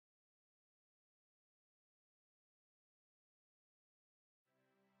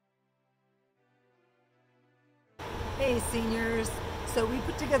Hey seniors, so we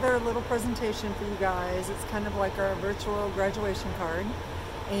put together a little presentation for you guys. It's kind of like our virtual graduation card,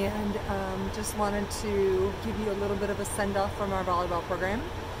 and just wanted to give you a little bit of a send-off from our volleyball program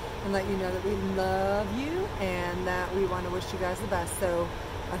and let you know that we love you and that we want to wish you guys the best. So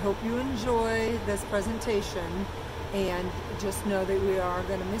I hope you enjoy this presentation, and just know that we are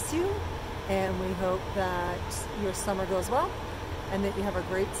going to miss you, and we hope that your summer goes well and that you have a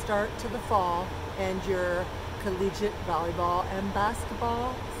great start to the fall and your collegiate volleyball and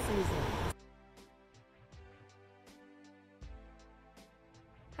basketball season.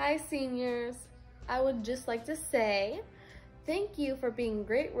 Hi seniors, I would just like to say thank you for being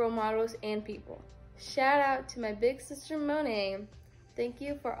great role models and people. Shout out to my big sister Monet. Thank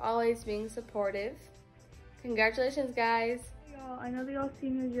you for always being supportive. Congratulations guys. Y'all, I know that y'all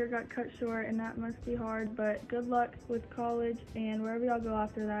senior year got cut short and that must be hard, but good luck with college and wherever y'all go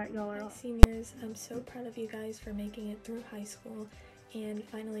after that. Y'all are Hi seniors, I'm so proud of you guys for making it through high school and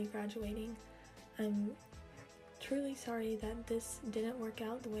finally graduating. I'm truly sorry that this didn't work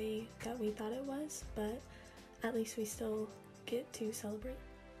out the way that we thought it was, but at least we still get to celebrate.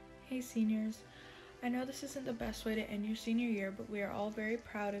 Hey seniors, I know this isn't the best way to end your senior year, but we are all very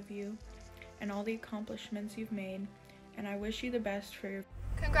proud of you and all the accomplishments you've made, and I wish you the best for your...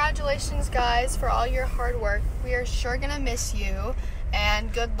 Congratulations guys for all your hard work. We are sure gonna miss you,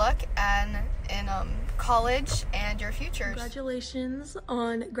 and good luck in college and your futures. Congratulations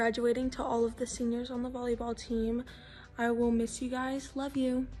on graduating to all of the seniors on the volleyball team. I will miss you guys. Love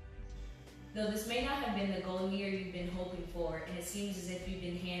you. Though this may not have been the goal year you've been hoping for, and it seems as if you've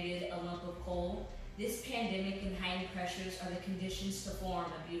been handed a lump of coal, this pandemic and heightened pressures are the conditions to form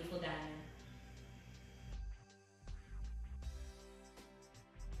a beautiful diamond.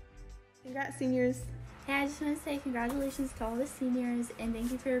 Congrats seniors. Hey, I just want to say congratulations to all the seniors and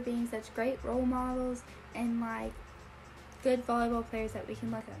thank you for being such great role models and like good volleyball players that we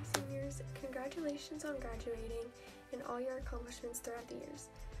can look up to. Seniors, congratulations on graduating and all your accomplishments throughout the years.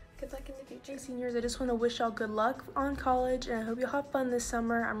 Good luck in the future. Hey seniors, I just want to wish y'all good luck on college and I hope y'all have fun this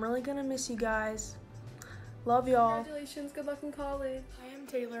summer. I'm really gonna miss you guys. Love y'all. Congratulations, good luck in college. Hi, I'm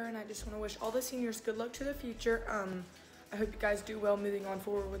Taylor and I just want to wish all the seniors good luck to the future. I hope you guys do well moving on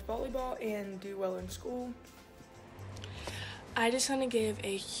forward with volleyball and do well in school. I just want to give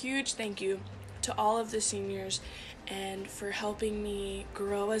a huge thank you to all of the seniors and for helping me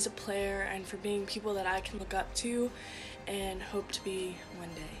grow as a player and for being people that I can look up to and hope to be one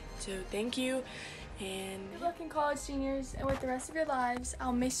day. So thank you, and good luck in college seniors and with the rest of your lives.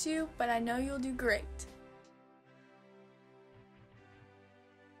 I'll miss you, but I know you'll do great.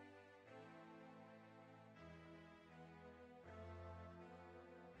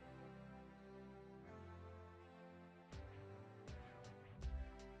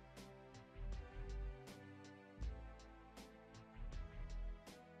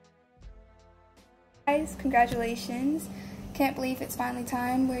 Guys, congratulations. Can't believe it's finally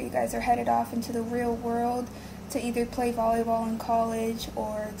time where you guys are headed off into the real world to either play volleyball in college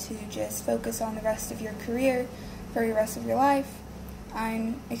or to just focus on the rest of your career for the rest of your life.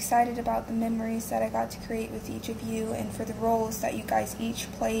 I'm excited about the memories that I got to create with each of you and for the roles that you guys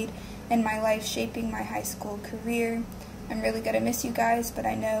each played in my life shaping my high school career. I'm really gonna miss you guys, but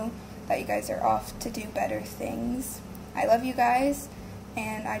I know that you guys are off to do better things. I love you guys,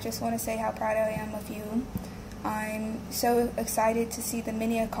 and I just want to say how proud I am of you. I'm so excited to see the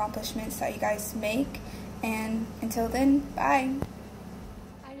many accomplishments that you guys make, and until then, bye.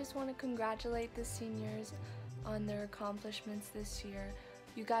 I just want to congratulate the seniors on their accomplishments this year.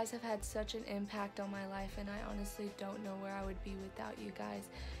 You guys have had such an impact on my life, and I honestly don't know where I would be without you guys.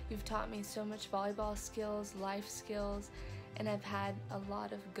 You've taught me so much volleyball skills, life skills, and I've had a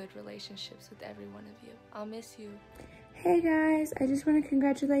lot of good relationships with every one of you. I'll miss you. Hey guys, I just want to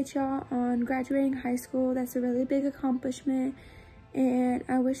congratulate y'all on graduating high school. That's a really big accomplishment, and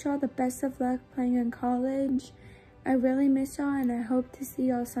I wish y'all the best of luck playing in college. I really miss y'all, and I hope to see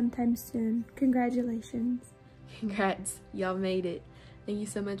y'all sometime soon. Congratulations. Congrats, y'all made it. Thank you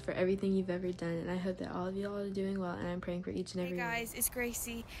so much for everything you've ever done, and I hope that all of y'all are doing well, and I'm praying for each and every one. Hey guys, it's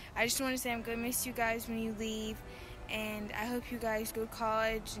Gracie. I just want to say I'm going to miss you guys when you leave, and I hope you guys go to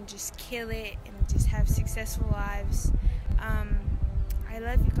college and just kill it and just have successful lives. I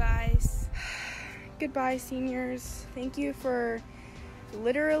love you guys. Goodbye seniors. Thank you for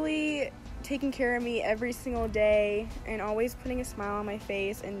literally taking care of me every single day and always putting a smile on my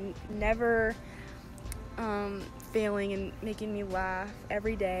face and never failing and making me laugh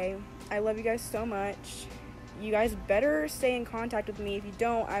every day. I love you guys so much. You guys better stay in contact with me. If you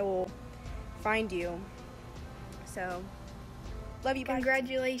don't, I will find you. So Love you. Bye.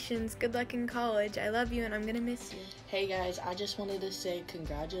 Congratulations. Good luck in college. I love you and I'm gonna miss you. Hey guys, I just wanted to say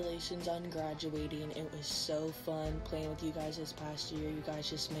congratulations on graduating. It was so fun playing with you guys this past year. You guys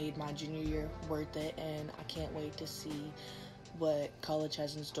just made my junior year worth it, and I can't wait to see what college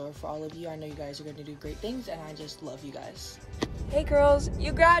has in store for all of you. I know you guys are going to do great things, and I just love you guys. Hey girls,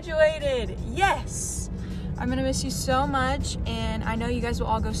 you graduated! Yes! I'm gonna miss you so much, and I know you guys will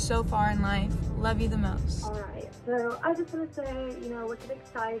all go so far in life. Love you the most. Alright, so I just want to say, wicked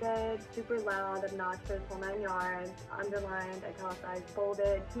excited, super loud, obnoxious, whole 9 yards, underlined, italicized,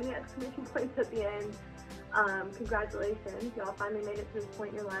 bolded, too many exclamation points at the end. Congratulations, y'all finally made it to this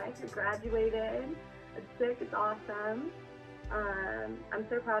point in your life. You're graduated. It's sick, it's awesome. I'm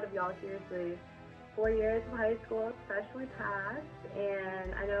so proud of y'all, seriously. 4 years of high school, especially passed,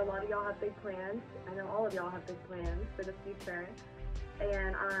 and I know a lot of y'all have big plans. I know all of y'all have big plans for the future,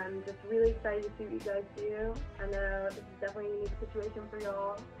 and I'm just really excited to see what you guys do. I know this is definitely a unique situation for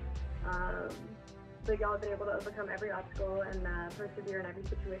y'all, but y'all have been able to overcome every obstacle and persevere in every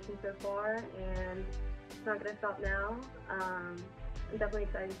situation so far, and it's not going to stop now. I'm definitely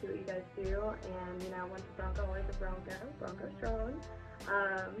excited to see what you guys do, and once a Bronco, always a Bronco, Bronco strong.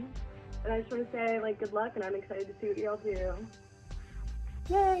 And I just want to say, good luck, and I'm excited to see what y'all do.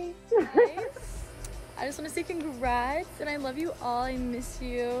 Yay! I just want to say congrats, and I love you all. I miss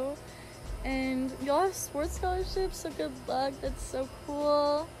you. And y'all have sports scholarships, so good luck. That's so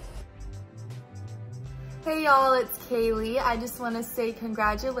cool. Hey y'all, it's Kaylee. I just want to say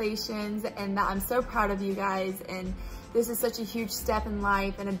congratulations, and that I'm so proud of you guys, and this is such a huge step in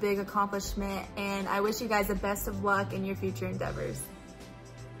life and a big accomplishment, and I wish you guys the best of luck in your future endeavors.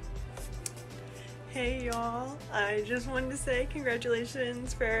 Hey y'all, I just wanted to say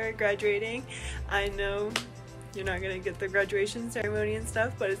congratulations for graduating. I know you're not gonna get the graduation ceremony and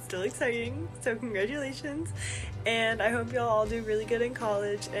stuff, but it's still exciting, so congratulations. And I hope y'all all do really good in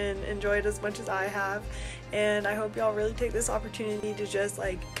college and enjoy it as much as I have. And I hope y'all really take this opportunity to just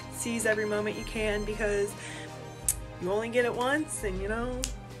seize every moment you can, because you only get it once, and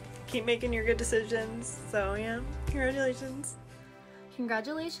keep making your good decisions. So yeah, congratulations.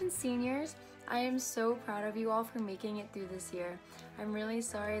 Congratulations, seniors. I am so proud of you all for making it through this year. I'm really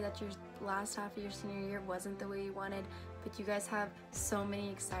sorry that your last half of your senior year wasn't the way you wanted, but you guys have so many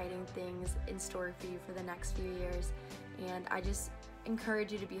exciting things in store for you for the next few years, and I just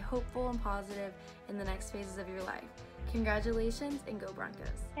encourage you to be hopeful and positive in the next phases of your life. Congratulations, and go Broncos.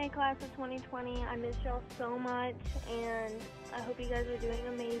 Hey class of 2020, I miss y'all so much, and I hope you guys are doing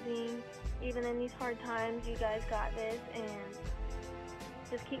amazing. Even in these hard times, you guys got this, and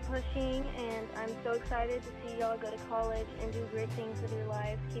just keep pushing, and I'm so excited to see y'all go to college and do great things with your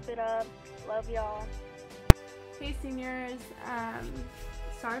life. Keep it up. Love y'all. Hey seniors,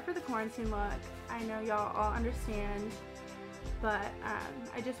 sorry for the quarantine look. I know y'all all understand, but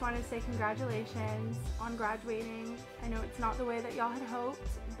I just want to say congratulations on graduating. I know it's not the way that y'all had hoped,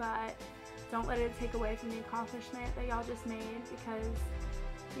 but don't let it take away from the accomplishment that y'all just made, because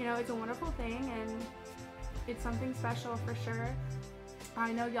it's a wonderful thing and it's something special for sure.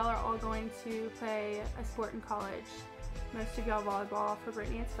 I know y'all are all going to play a sport in college. Most of y'all volleyball, for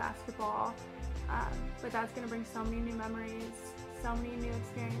Brittany it's basketball, but that's going to bring so many new memories, so many new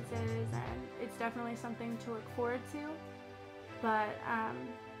experiences, and it's definitely something to look forward to. But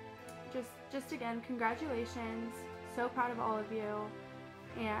just again, congratulations, so proud of all of you,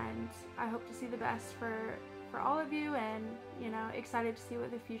 and I hope to see the best for all of you, and excited to see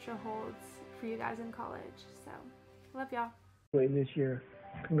what the future holds for you guys in college. So, love y'all. This year.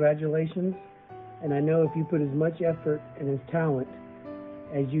 Congratulations, and I know if you put as much effort and as talent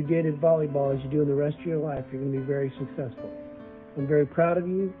as you did in volleyball as you do in the rest of your life, you're going to be very successful. I'm very proud of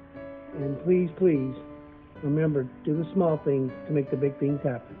you, and please remember, do the small things to make the big things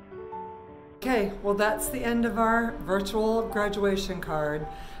happen. Okay, well that's the end of our virtual graduation card.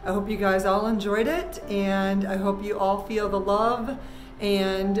 I hope you guys all enjoyed it, and I hope you all feel the love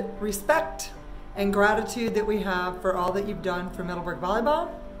and respect and gratitude that we have for all that you've done for Middleburg Volleyball,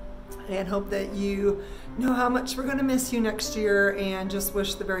 and hope that you know how much we're going to miss you next year, and just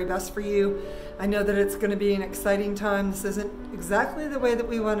wish the very best for you. I know that it's going to be an exciting time. This isn't exactly the way that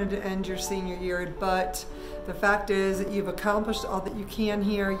we wanted to end your senior year, but the fact is that you've accomplished all that you can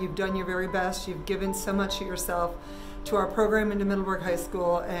here. You've done your very best. You've given so much of yourself to our program into Middleburg High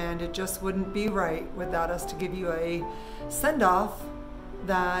School, and it just wouldn't be right without us to give you a send-off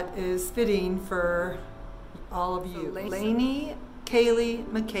that is fitting for all of you. Lainey, Kaylee,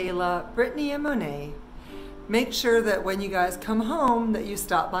 Michaela, Brittany, and Monet, make sure that when you guys come home that you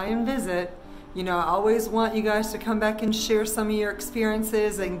stop by and visit, You know, I always want you guys to come back and share some of your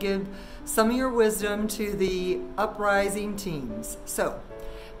experiences and give some of your wisdom to the uprising teens. So,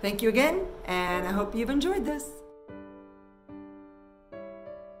 thank you again, and I hope you've enjoyed this.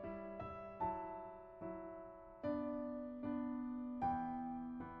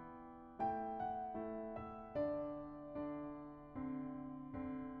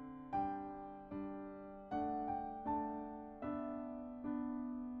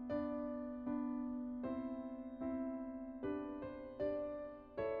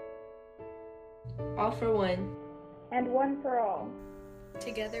 All for one. And one for all.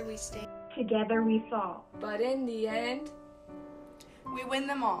 Together we stand. Together we fall. But in the end, we win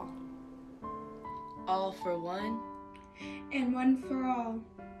them all. All for one. And one for all.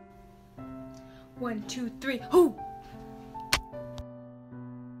 1, 2, 3, hoo!